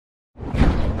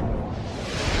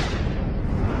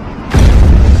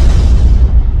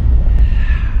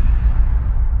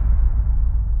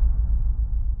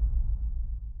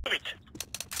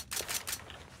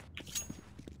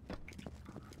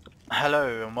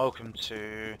Hello and welcome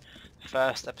to the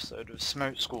first episode of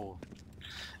Smoke School.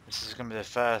 This is going to be the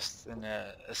first in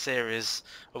a series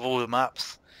of all the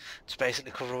maps to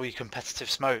basically cover all your competitive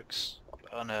smokes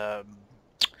on a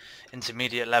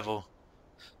intermediate level.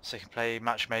 So you can play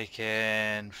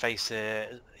matchmaking, face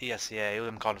it, ESEA, all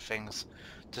them kind of things,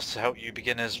 just to help you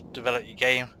beginners develop your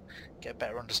game, get a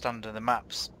better understanding of the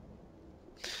maps.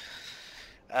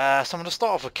 So I'm going to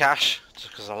start off with Cache, just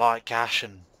because I like Cache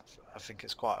and I think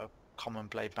it's quite a common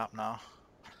played map now.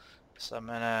 So I'm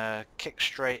going to kick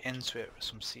straight into it with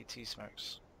some CT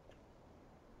smokes.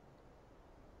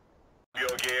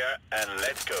 Your gear and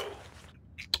let's go.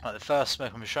 Right, the first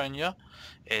smoke I'm showing you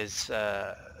is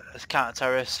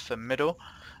counter-terrorist for middle.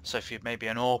 So if you're maybe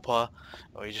an AWPer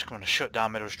or you're just going to shut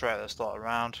down middle straight at the start of the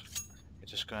round, you're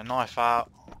just going to knife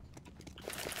out,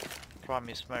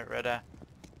 primary smoke ready.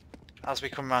 As we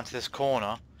come around to this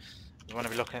corner, we want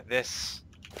to be looking at this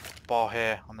bar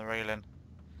here on the railing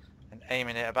and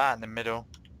aiming it about in the middle,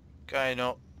 going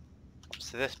up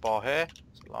to this bar here,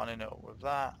 so lining it up with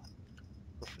that,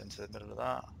 roughly into the middle of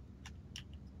that,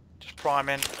 just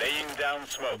priming, Laying down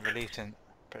smoke, and releasing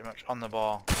pretty much on the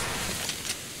bar.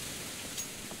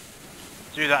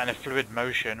 Do that in a fluid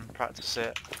motion, practice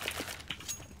it.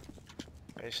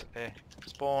 Basically,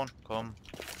 spawn, come,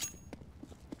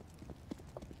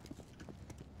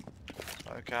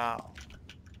 smoke out,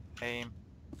 aim,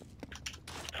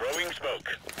 throwing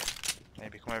smoke,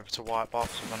 maybe come over to white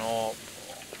box with an AWP,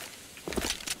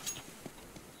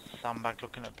 sandbag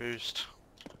looking at boost.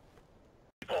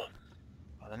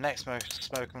 The next smoke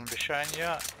I'm going to be showing you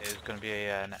is going to be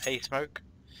an A smoke.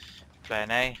 Play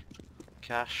an A,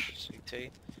 Cache,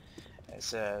 CT.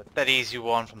 It's a dead easy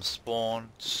one from spawn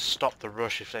to stop the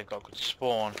rush if they've got good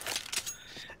spawn.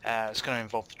 It's going to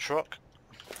involve the truck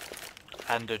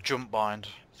and a jump bind.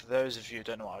 For those of you who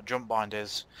don't know what a jump bind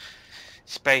is,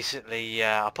 it's basically,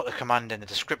 I'll put the command in the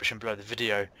description below the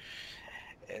video.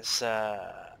 It's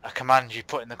a command you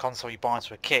put in the console, you bind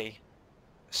to a key.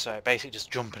 So it basically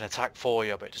just jump and attack for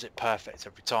you, but it does it perfect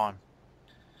every time.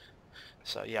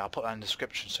 So yeah, I'll put that in the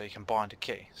description so you can bind a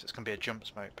key. So it's going to be a jump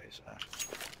smoke basically.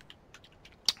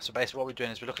 So basically what we're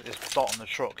doing is we look at this dot on the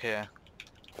truck here.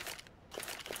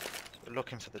 So we're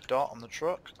looking for the dot on the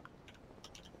truck.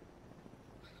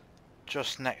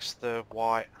 Just next to the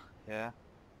white, yeah.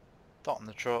 Dot on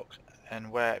the truck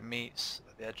and where it meets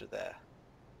at the edge of there.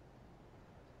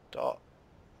 Dot,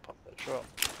 pop the truck.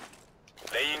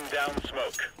 laying down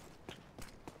smoke,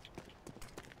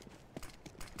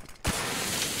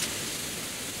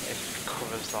 It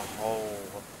covers the whole.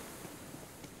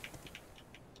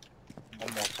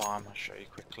 One more time, I'll show you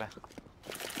quickly.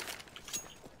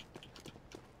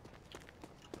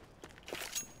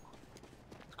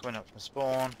 Going up from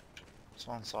spawn, it's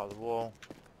one side of the wall,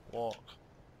 walk.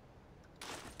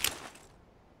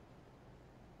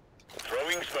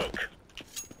 throwing smoke,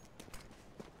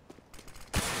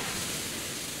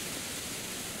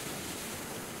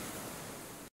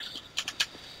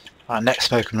 Right, next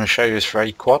smoke I'm going to show you is for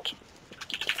A quad.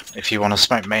 If you want to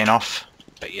smoke main off,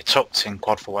 but you're tucked in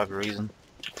quad for whatever reason.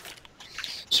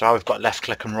 So now we've got left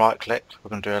click and right click, we're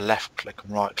going to do a left click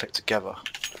and right click together.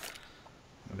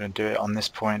 We're going to do it on this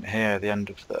point here, the end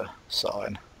of the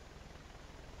sign.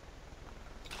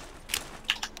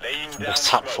 laying And down just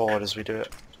tap smoke, forward as we do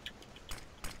it.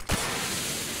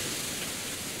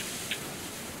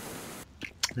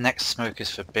 Next smoke is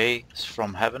for B, it's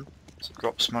from heaven, it's a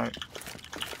drop smoke.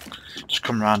 Just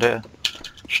come around here,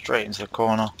 straight into the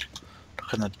corner,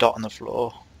 look at the dot on the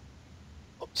floor,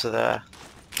 up to there,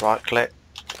 right click,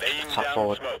 laying tap down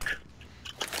forward. smoke,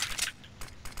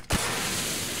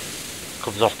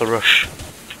 Covers off the rush.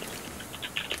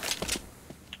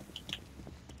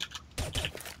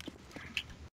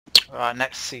 Right,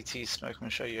 next CT smoke I'm going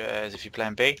to show you is if you're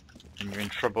playing B and you're in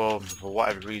trouble for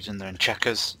whatever reason, they're in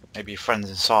checkers, maybe your friend's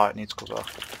in sight, needs cover,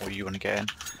 or you want to get in.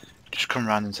 Just come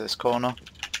around into this corner,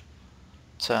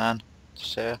 turn,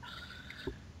 just here.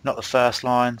 Not the first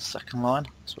line, second line,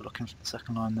 so we're looking for the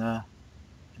second line there.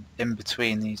 In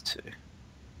between these two.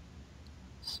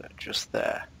 So just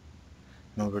there.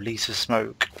 And we'll release a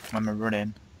smoke when we're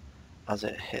running as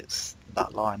it hits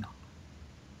that line.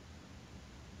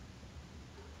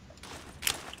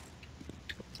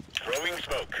 throwing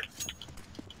smoke,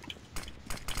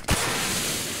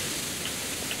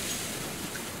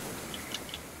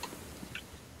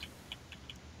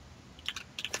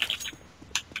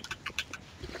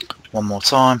 One more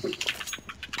time.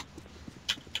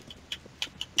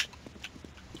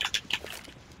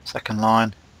 Second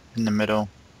line in the middle.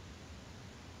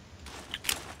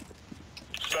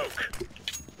 smoke,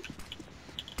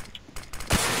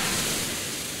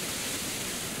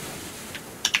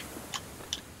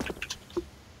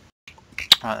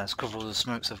 Right, let's cover all the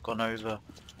smokes I've gone over.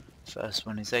 First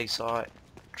one is A site,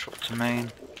 truck to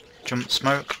main, jump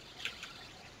smoke,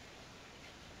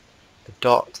 the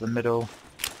dot to the middle,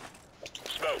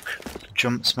 Smoke.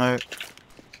 jump smoke,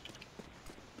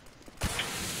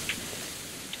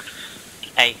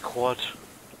 A quad,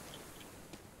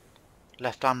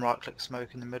 left and right click smoke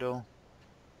in the middle,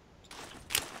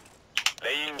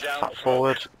 Laying down flat smoke.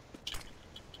 forward,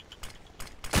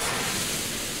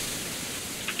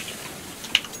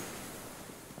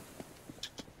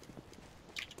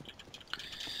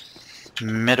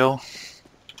 middle,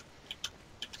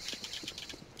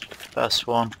 first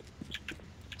one,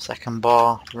 second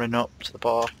bar, run up to the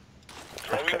bar,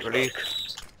 left click Throwing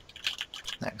release,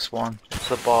 smoke. next one, to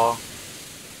the bar,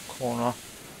 corner,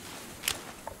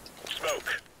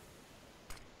 Smoke.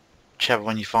 whichever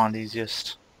one you find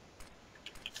easiest.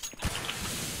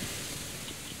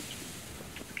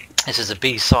 This is a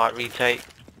B site retake,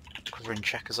 covering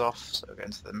checkers off, so we're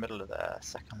going to the middle of their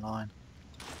second line,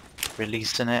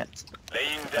 releasing it,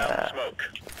 Laying down smoke.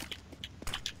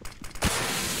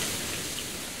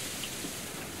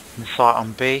 and site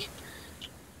on B,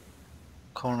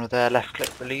 corner there, left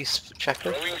click release for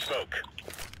checkers, Throwing smoke.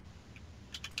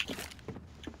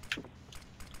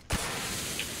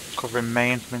 covering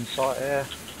main from inside here,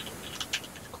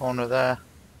 corner there,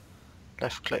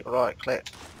 left click, right click,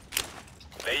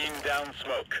 Laying down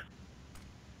smoke.